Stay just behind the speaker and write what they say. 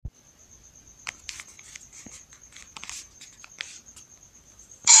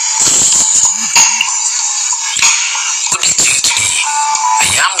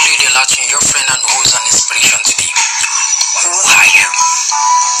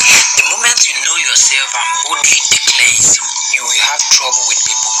yourself and boldly declares, you will have trouble with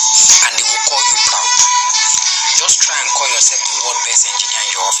people and they will call you proud. Just try and call yourself the world best engineer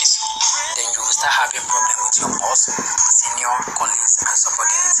in your office. Then you will start having problems with your boss, senior, colleagues, and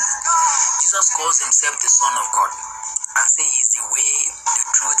subordinates. Jesus calls himself the Son of God and says he is the way, the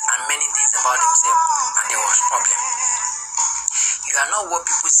truth, and many things about himself, and there was problem. You are not what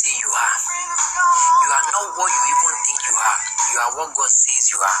people say you are. You are not what you even think you are. You are what God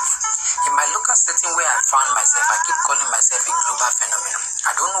says you are. In my local setting where I found myself, I keep calling myself a global phenomenon.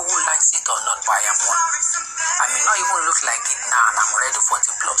 I don't know who likes it or not, but I am one. I may not even look like it now, and I'm already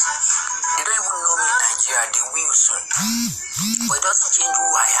 40 plus. They don't even know me in Nigeria. They will soon. But it doesn't change who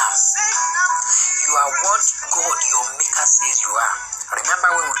I am. You are what God, your maker, says you are. Remember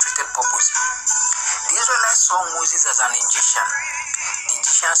when we treated purpose? The Israelites saw Moses as an Egyptian. The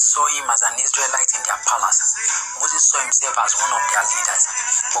Egyptians saw him as an Israelite in their palace. Moses saw himself as one of their leaders,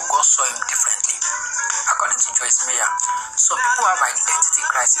 but God saw him differently. According to Joyce Meyer, some people have identity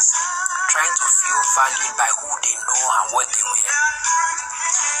crisis, trying to feel valued by who they know and what they wear.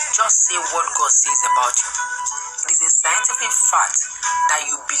 Just say what God says about you. It is a scientific fact that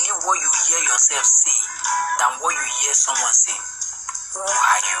you believe what you hear yourself say than what you hear someone say. Who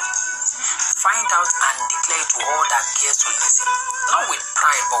are you? Find out and declare to all that cares to listen, not with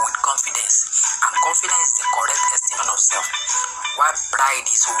pride but with confidence. And confidence is the correct estimation of self, while pride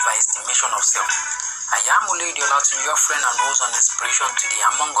is overestimation of self. I am Oladeola, your friend and host on Inspiration Today,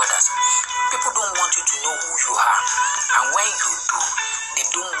 among others. People don't want you to know who you are, and when you do, they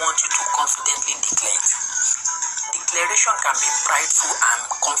don't want you to confidently declare it. Declaration can be prideful and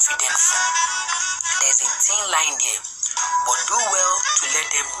confidentful. There's a thin line there, but do well to let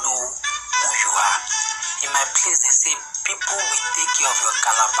them know who you are. In my place, they say people will take care of your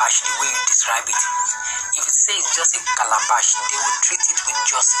calabash the way you describe it. If you say it's just a calabash, they will treat it with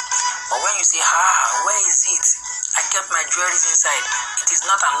justice. But when you say, where is it? I kept my jewelry inside. It is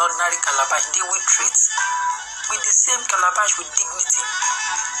not an ordinary calabash. They will treat with the same calabash with dignity.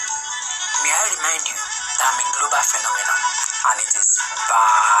 May I remind you that I'm a global phenomenon, and it is bad.